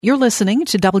You're listening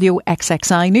to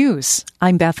WXXI News.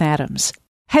 I'm Beth Adams.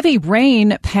 Heavy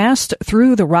rain passed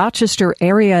through the Rochester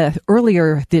area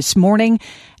earlier this morning,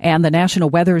 and the National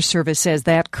Weather Service says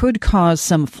that could cause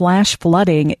some flash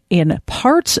flooding in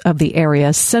parts of the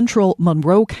area, central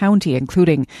Monroe County,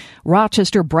 including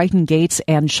Rochester, Brighton Gates,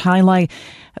 and Shiloh.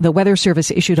 The Weather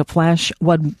Service issued a flash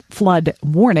flood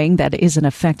warning that is in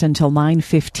effect until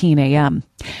 9:15 a.m.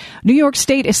 New York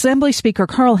State Assembly Speaker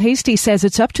Carl Heastie says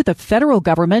it's up to the federal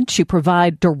government to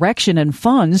provide direction and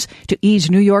funds to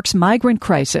ease New York's migrant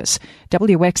crisis.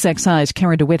 WXXI's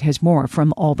Karen DeWitt has more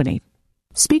from Albany.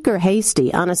 Speaker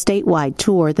Heastie, on a statewide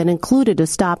tour that included a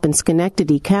stop in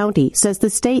Schenectady County, says the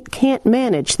state can't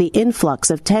manage the influx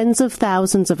of tens of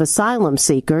thousands of asylum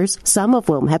seekers, some of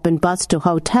whom have been bused to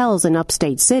hotels in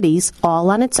upstate cities, all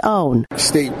on its own.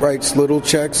 State writes little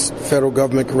checks, federal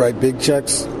government can write big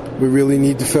checks. We really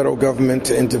need the federal government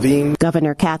to intervene.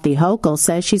 Governor Kathy Hochul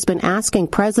says she's been asking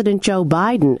President Joe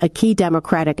Biden, a key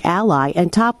Democratic ally,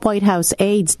 and top White House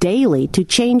aides daily to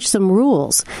change some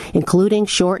rules, including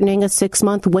shortening a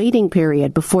 6-month waiting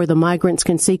period before the migrants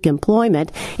can seek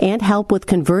employment and help with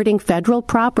converting federal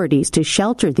properties to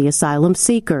shelter the asylum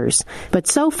seekers. But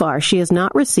so far, she has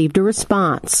not received a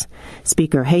response.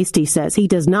 Speaker Heastie says he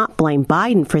does not blame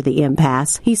Biden for the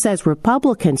impasse. He says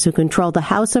Republicans who control the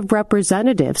House of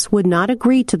Representatives would not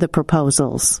agree to the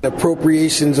proposals.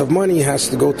 Appropriations of money has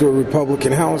to go through a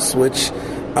Republican House, which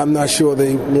I'm not sure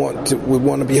they would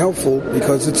want to be helpful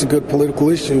because it's a good political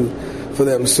issue for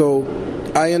them. So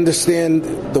I understand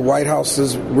the White House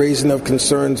is raising of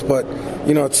concerns, but,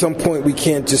 at some point we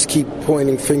can't just keep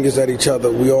pointing fingers at each other.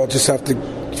 We all just have to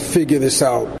figure this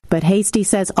out. But Heastie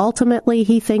says ultimately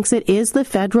he thinks it is the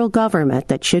federal government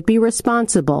that should be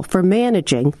responsible for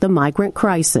managing the migrant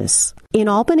crisis. In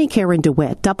Albany, Karen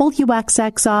DeWitt,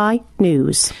 WXXI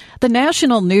News. The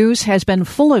national news has been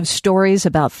full of stories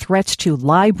about threats to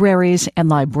libraries and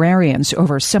librarians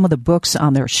over some of the books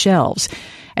on their shelves.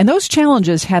 And those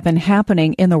challenges have been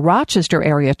happening in the Rochester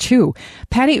area, too.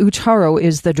 Patty Utaro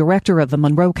is the director of the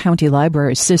Monroe County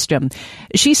Library System.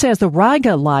 She says the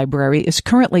Riga Library is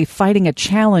currently fighting a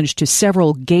challenge to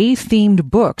several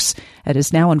gay-themed books that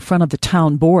is now in front of the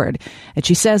town board. And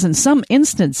she says in some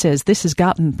instances this has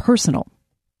gotten personal.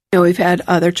 We've had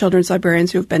other children's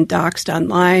librarians who've been doxxed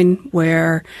online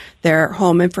where their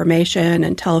home information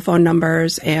and telephone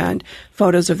numbers and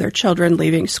photos of their children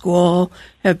leaving school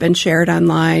have been shared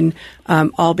online,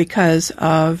 all because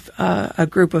of a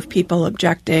group of people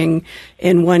objecting,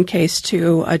 in one case,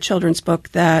 to a children's book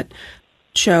that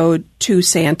showed two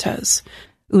Santas.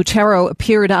 Utero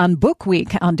appeared on Book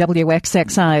Week on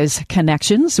WXXI's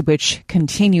Connections, which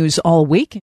continues all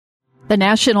week. The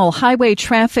National Highway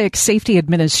Traffic Safety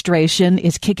Administration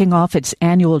is kicking off its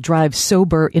annual Drive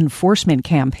Sober enforcement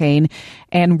campaign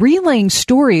and relaying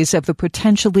stories of the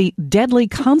potentially deadly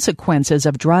consequences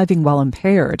of driving while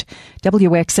impaired.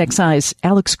 WXXI's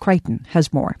Alex Crichton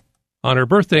has more. On her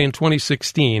birthday in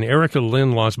 2016, Erica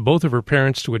Lynn lost both of her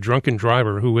parents to a drunken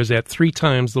driver who was at 3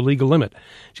 times the legal limit.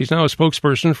 She's now a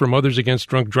spokesperson for Mothers Against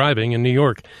Drunk Driving in New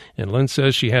York, and Lynn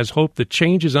says she has hope that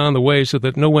change is on the way so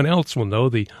that no one else will know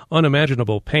the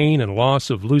unimaginable pain and loss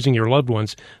of losing your loved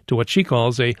ones to what she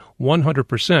calls a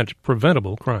 100%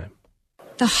 preventable crime.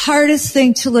 The hardest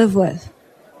thing to live with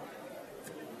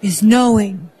is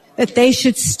knowing that they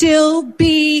should still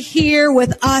be here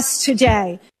with us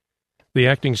today. The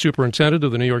acting superintendent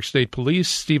of the New York State Police,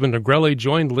 Stephen Negrelli,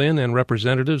 joined Lynn and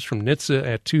representatives from NHTSA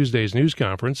at Tuesday's news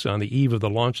conference on the eve of the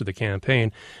launch of the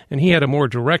campaign, and he had a more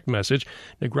direct message.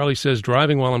 Negrelli says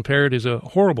driving while impaired is a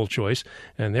horrible choice,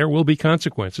 and there will be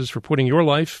consequences for putting your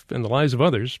life and the lives of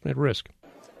others at risk.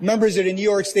 Members of the New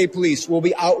York State Police will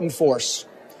be out in force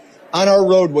on our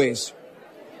roadways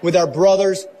with our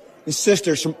brothers and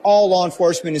sisters from all law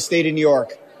enforcement in the state of New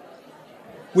York.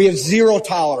 We have zero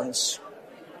tolerance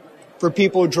for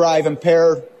people who drive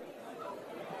impaired,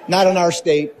 not in our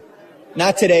state,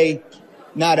 not today,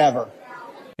 not ever.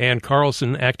 Ann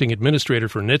Carlson, acting administrator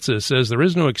for NHTSA, says there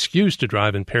is no excuse to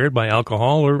drive impaired by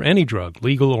alcohol or any drug,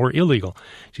 legal or illegal.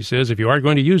 She says if you are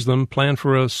going to use them, plan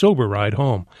for a sober ride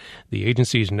home. The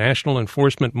agency's national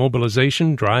enforcement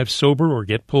mobilization, Drive Sober or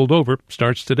Get Pulled Over,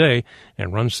 starts today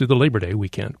and runs through the Labor Day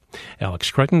weekend.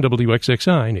 Alex Crichton,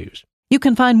 WXXI News. You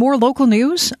can find more local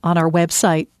news on our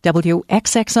website,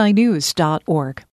 WXXInews.org.